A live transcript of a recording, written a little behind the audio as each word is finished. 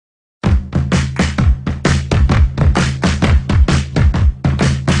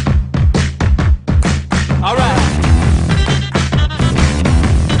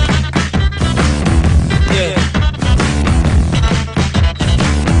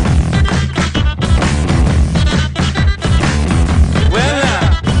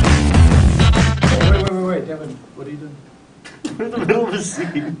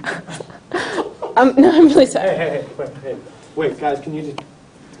scene. No, I'm really sorry. Hey, wait, guys, can you just...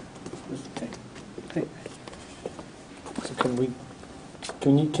 Hey. So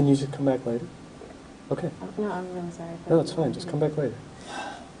can you just come back later? Okay. No, I'm really sorry. No, it's fine. Just come back later.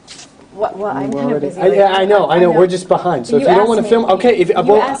 Well, I'm kind of busy. I know. We're just behind. So if you don't want to film, okay. You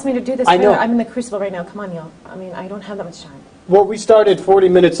asked me to do this. I know. I'm in the crucible right now. Come on, y'all. I mean, I don't have that much time. Well, we started 40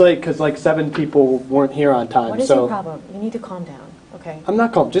 minutes late because like 7 people weren't here on time. What is your problem? You need to calm down, okay? I'm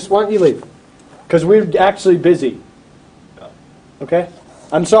not calm. Just why don't you leave? Because we're actually busy. Okay?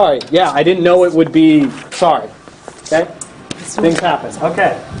 I'm sorry. Yeah, I didn't know it would be... Sorry. Okay? Things happen.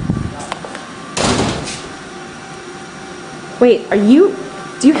 Okay. Wait,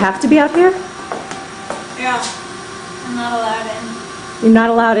 do you have to be out here? Yeah. I'm not allowed in. You're not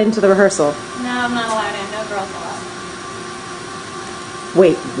allowed into the rehearsal? No, I'm not allowed in. No girls allowed.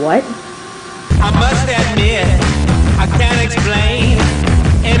 Wait, what? I must admit, I can't explain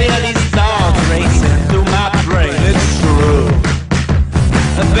any of these thoughts racing through my brain. It's true.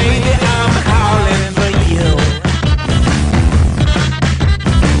 Baby, I'm howling for you.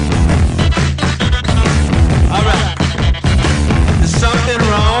 Alright. There's something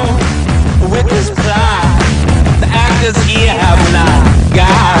wrong with this plot. The actors here have not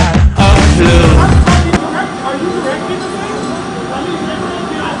got a clue. Are you directing the thing?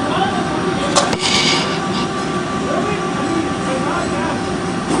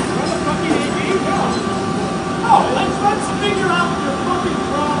 Let's figure out your fucking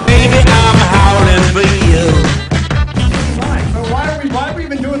problem. Baby, I'm howling for you. But why are we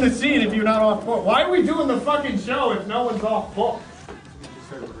even doing the scene if you're not off book? Why are we doing the fucking show if no one's off book?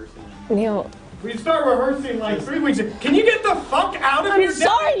 Neil. We start rehearsing like 3 weeks ago. Can you get the fuck out of here? I'm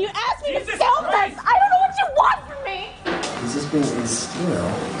sorry, you asked me to film this. I don't know what you want from me. He's just being, just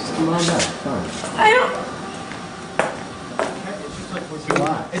come on back, fine. I don't... It's just like what you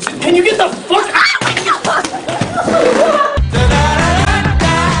want. Can you get the fuck out?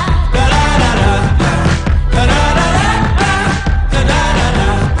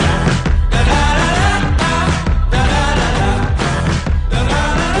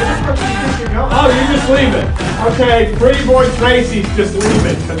 Oh, you're just leaving. Okay, pretty boy Tracy's just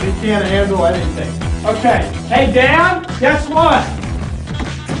leaving because he can't handle anything. Okay, hey Dan, guess what?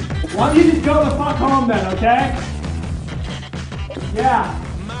 Why don't you just go the fuck home then, okay? Yeah.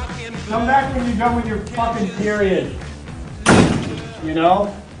 Come back when you're done with your fucking period. You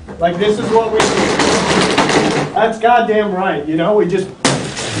know? Like this is what we do. That's goddamn right, you know? We just...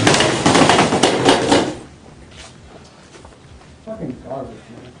 Fucking garbage,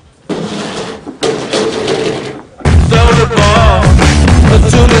 man. Throw the ball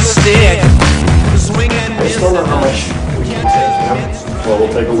to the stick. Swing and miss. Well,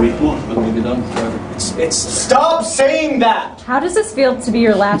 we'll take a week more, but we'll be done forever. Stop saying that! How does this feel to be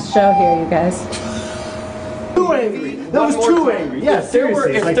your last show here, you guys? Too angry. That was too angry. Yeah,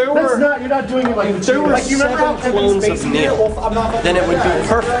 seriously. If there were, you're not doing it like if there were 7 clones of Neil, then it would be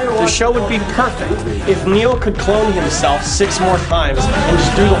perfect. The show would be perfect if Neil could clone himself 6 more times and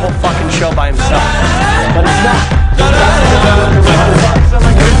just do the whole fucking show by himself. But it's not.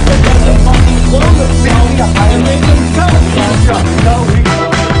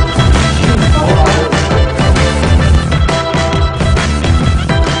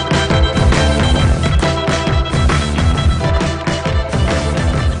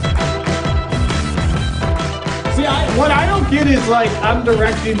 What I don't get is like I'm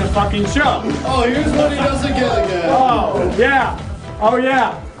directing the fucking show. Oh, here's what he doesn't get again. Oh yeah. Oh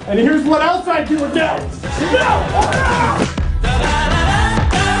yeah. And here's what else I do again. No!